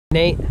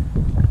Nate,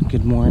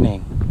 good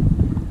morning.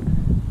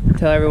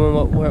 Tell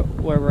everyone where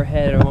we're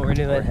headed or what we're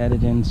doing. We're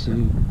headed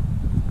into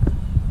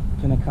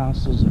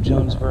Pentecostals of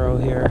Jonesboro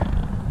here.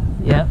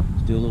 Yep.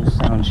 To do a little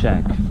sound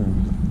check for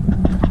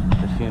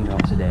the funeral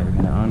today. We're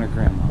going to honor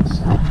Grandma,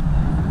 so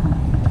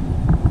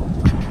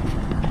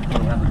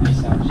we'll have a good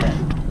sound check.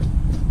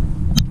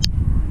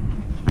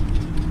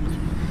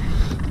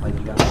 Like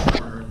you got the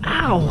corner.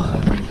 Ow!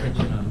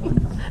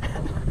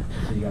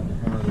 So you got the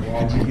corner of the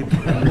wall. Did you get that?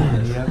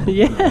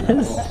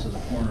 Yes. So the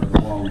corner of the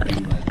wall would be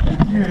like that.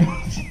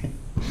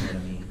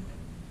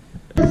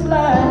 It's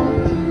like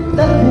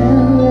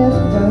nothing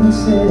left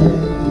unsaid.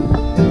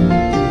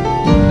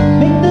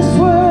 Make this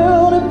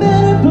world a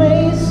better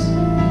place.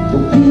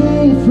 Don't be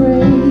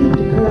afraid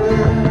to cry.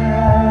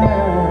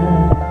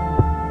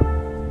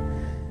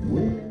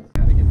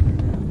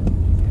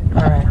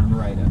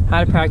 Alright. How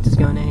did practice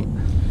go, Nate?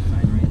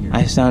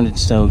 I sounded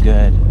so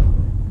good.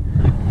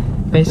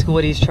 Basically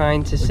what he's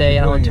trying to say,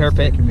 I'll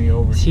interpret,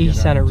 he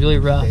sounded really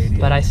rough,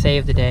 but I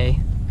saved the day.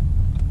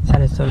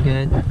 Sounded so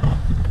good.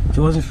 If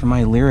it wasn't for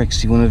my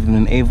lyrics, you wouldn't have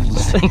been able to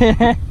sing.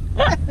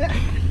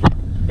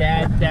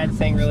 Dad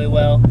sang really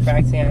well.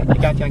 Practicing, I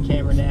got you on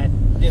camera, Dad.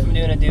 I'm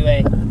doing a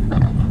duet.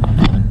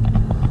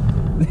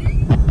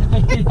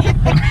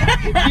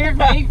 You're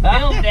being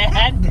filmed,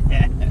 Dad.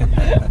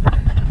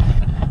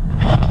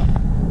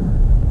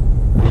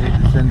 We need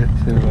to send it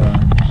to,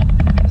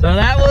 So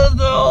that was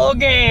the whole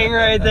gang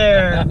right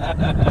there.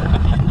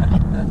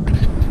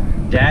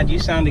 Dad, you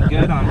sounded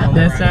good on home.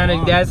 That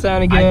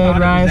sounded good.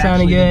 Ryan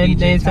sounded good.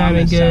 Nate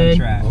sounded good.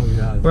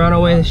 We're on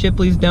our way to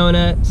Shipley's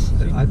Doughnuts,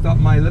 I thought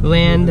my lips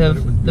land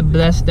of the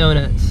best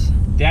donuts.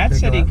 Dad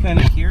said he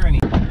couldn't hear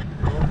anything.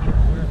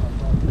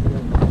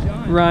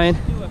 Ryan,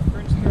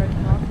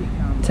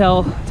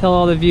 tell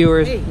all the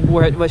viewers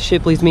what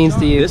Shipley's means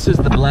to you. This is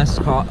the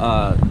blessed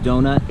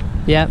donut.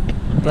 Yep,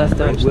 blessed It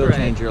donut. will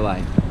change your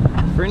life.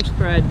 French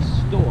bread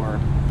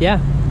store, Yeah,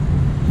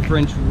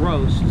 French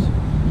roast,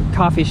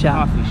 coffee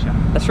shop.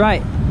 That's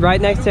right, right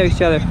next to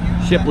each other.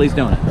 Shipley's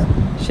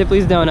Donuts.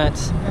 Shipley's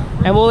Doughnuts,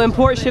 and we'll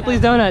import Shipley's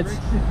Doughnuts.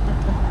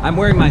 I'm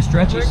wearing my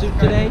stretchy suit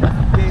today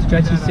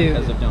Stretchy suit.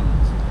 because of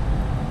donuts.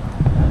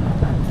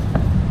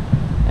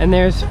 And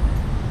there's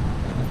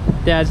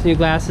Dad's new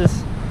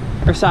glasses,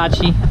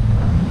 Versace,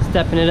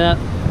 stepping it up.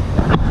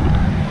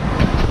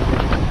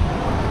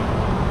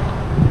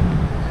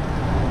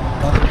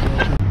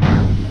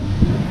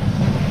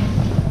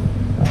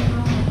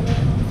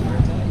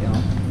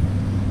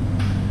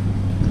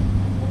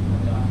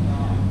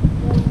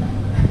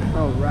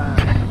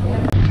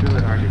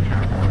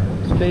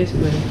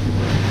 Basically,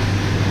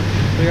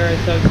 we are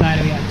so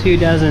excited. We got 2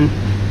 dozen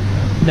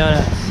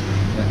donuts.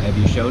 Have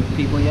you showed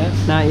people yet?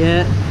 Not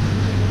yet.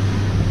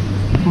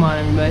 Come on,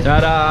 everybody.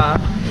 Ta-da!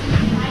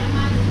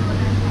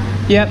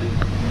 Yep.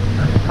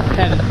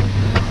 Kevin.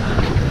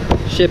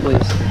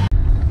 Shipley's.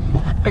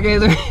 Okay,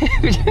 we're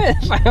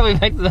finally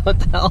back to the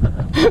hotel.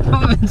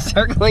 We've been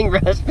circling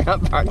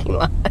restaurant parking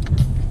lots.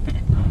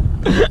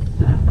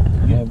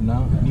 You have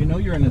not. You know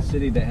you're in a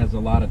city that has a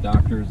lot of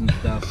doctors and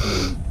stuff,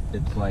 and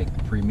it's like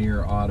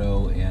Premier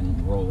Auto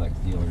and Rolex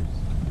dealers.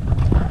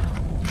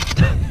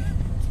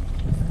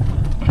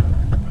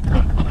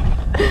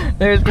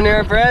 There's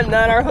Panera Bread,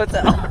 not our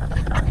hotel.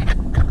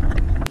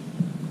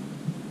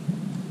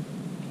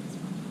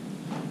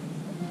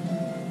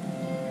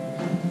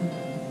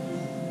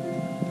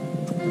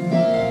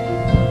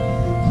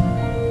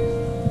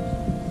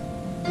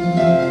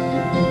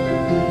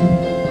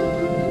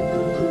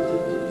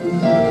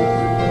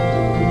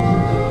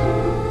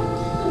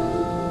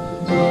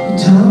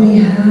 Taught me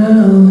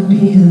how to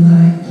be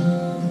alive.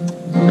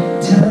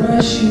 Tie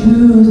my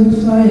shoes and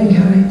fly a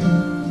kite.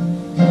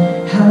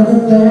 How to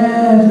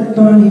laugh at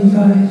Barney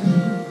Fife.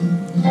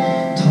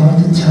 Talk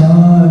the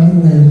talk and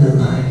live the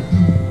life.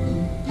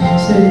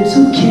 Said it's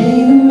okay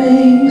to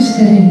make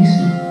mistakes.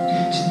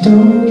 Just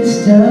don't get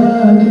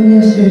stuck in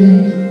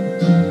yesterday.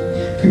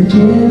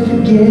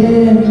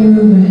 Forget,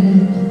 move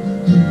ahead.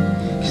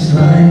 'Cause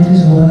life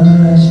is what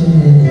you're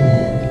living in.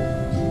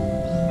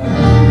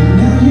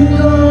 Now you're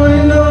gone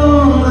and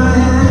all I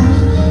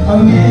have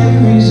are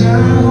memories I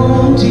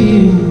hold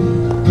dear.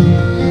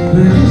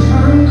 But if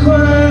I'm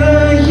quiet,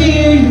 I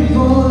hear your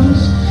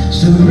voice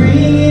still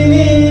ringing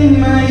in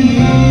my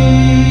ear.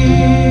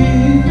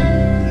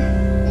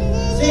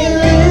 Say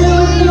live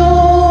with no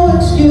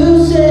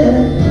excuses,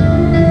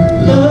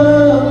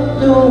 love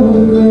no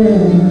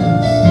regrets.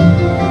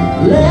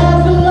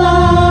 Laugh a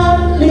lot,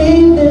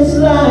 leave this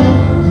life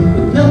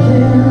with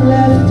nothing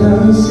left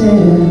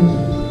unsaid.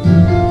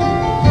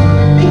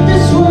 Make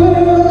this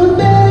world a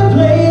better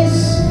place.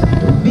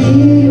 Don't be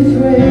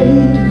afraid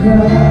to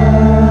cry.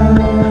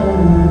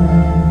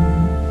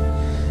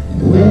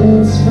 And when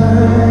it's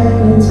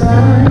finally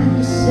time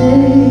to say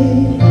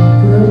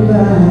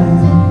goodbye,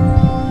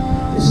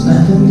 there's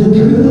nothing to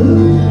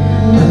prove,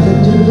 nothing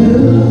to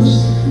lose,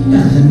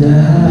 nothing to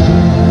hide.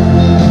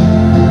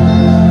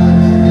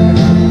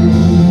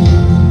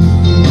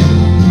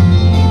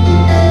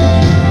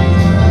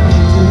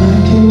 Till I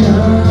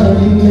cannot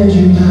be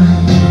measured by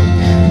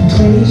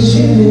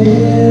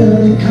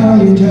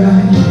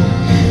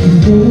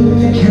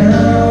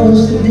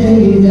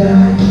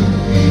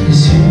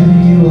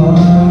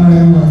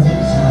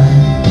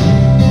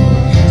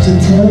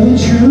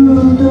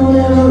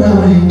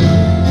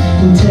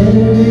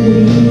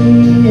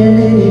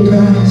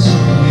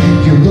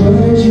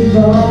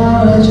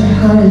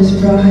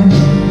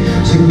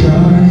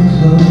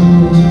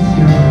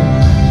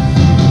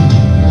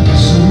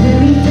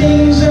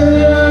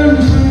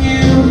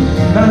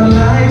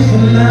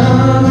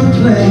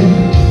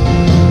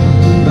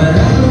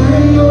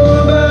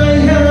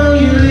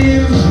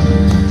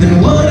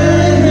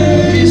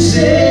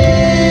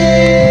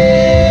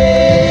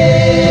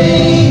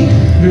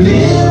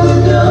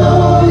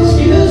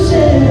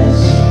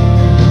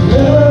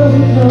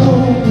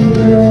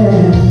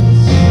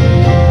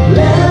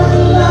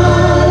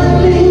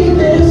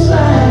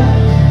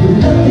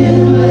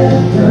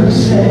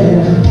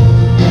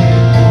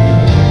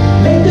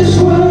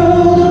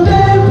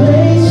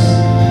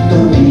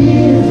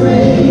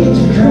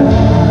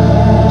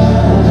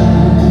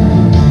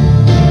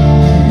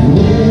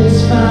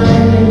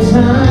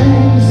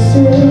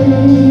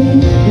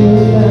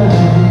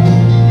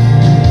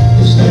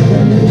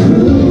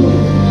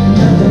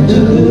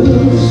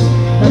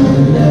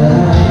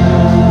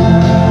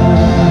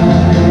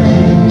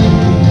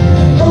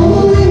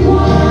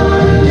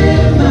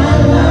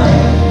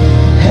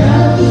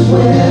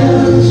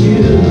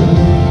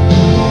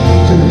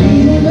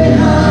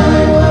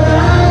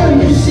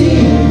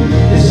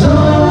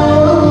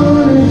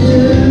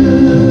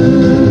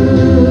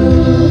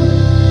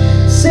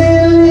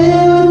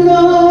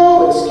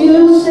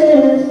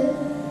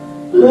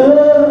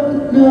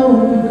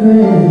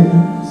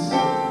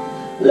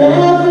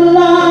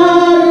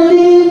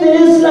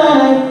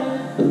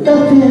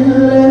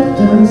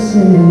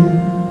say,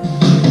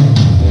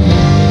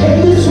 make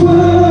this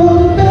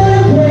world a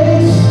better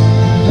place.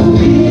 Don't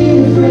be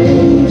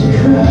afraid to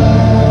cry.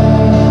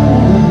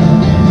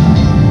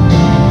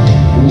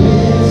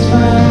 Let's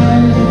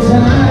find the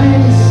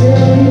time to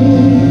say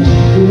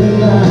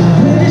goodbye.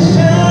 When it's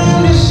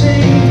time to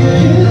say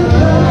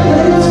goodbye,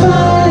 let's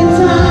find the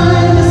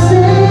time to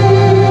say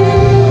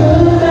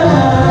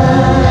goodbye.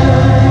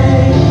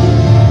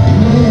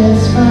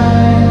 Let's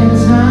find the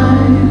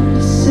time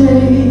to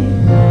say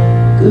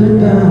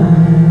goodbye.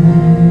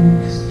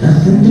 'Cause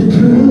nothing to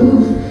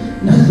prove,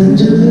 nothing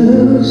to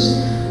lose,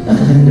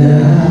 nothing to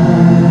hide.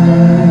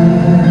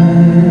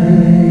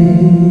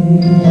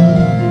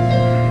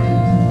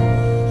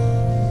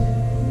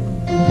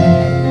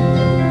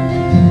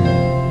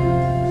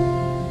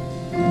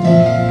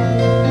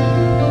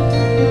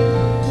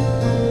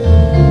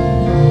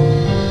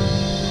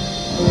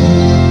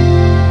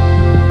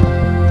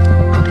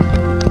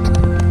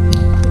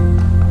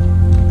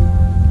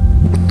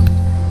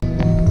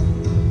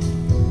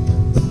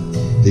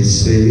 They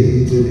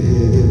say that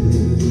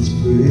heaven's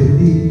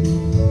pretty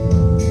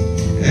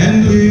and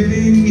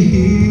living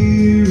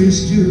here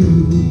is too.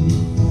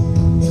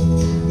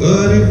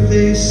 But if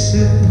they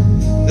said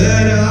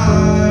that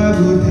I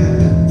would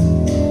have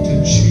to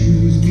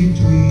choose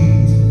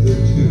between the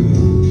two,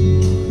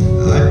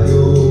 I'd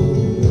go.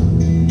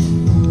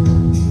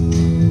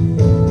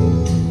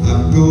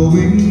 I'm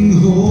going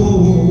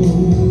home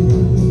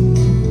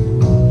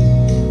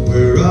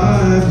where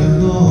I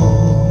belong.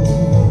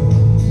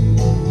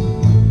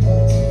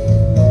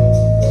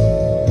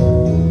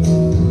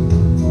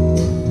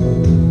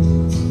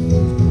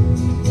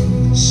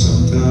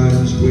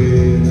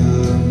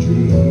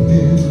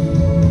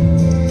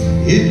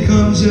 It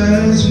comes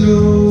as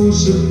no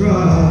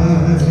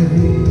surprise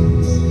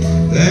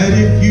that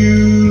if you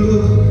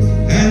look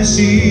and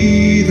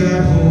see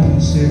that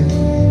homesick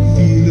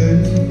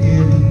feeling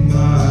in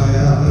my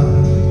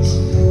eyes,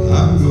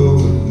 I'm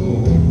going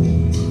home.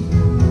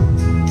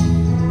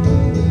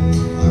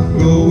 I'm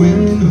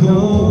going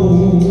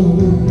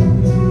home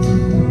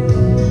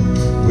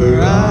where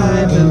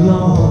I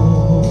belong.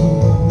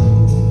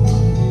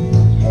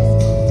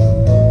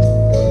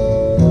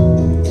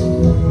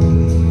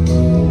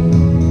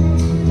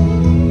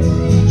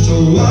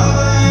 While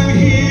I'm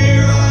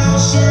here, I'll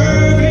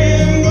serve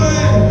him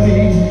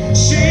gladly,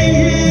 sing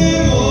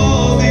him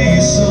all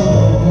these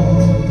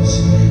songs.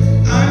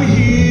 I'm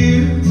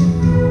here,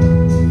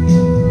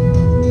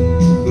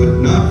 but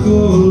not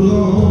for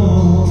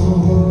long.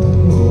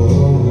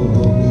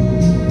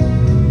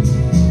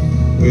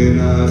 When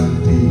I'm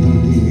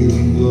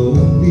feeling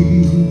lonely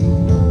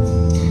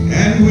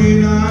and when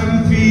I'm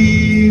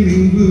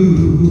feeling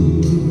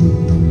blue,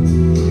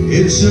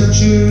 it's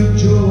such a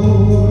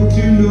joy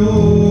to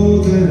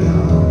know that I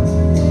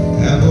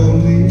am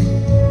only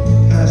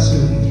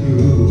passing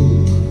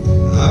through.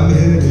 I'm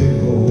headed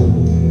home.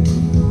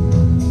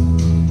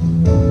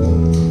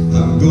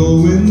 I'm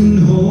going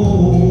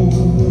home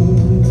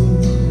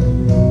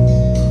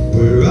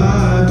where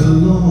I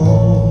belong.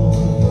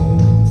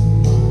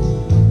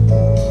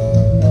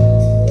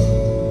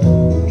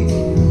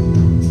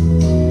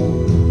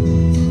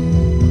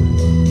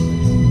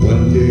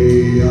 One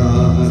day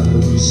I'll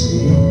be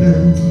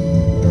sleeping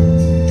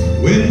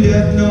when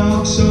death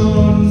knocks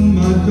on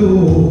my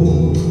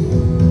door,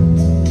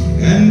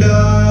 and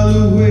I'll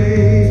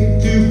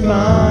awake to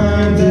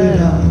find that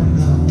I'm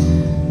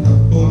not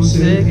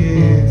homesick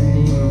anymore.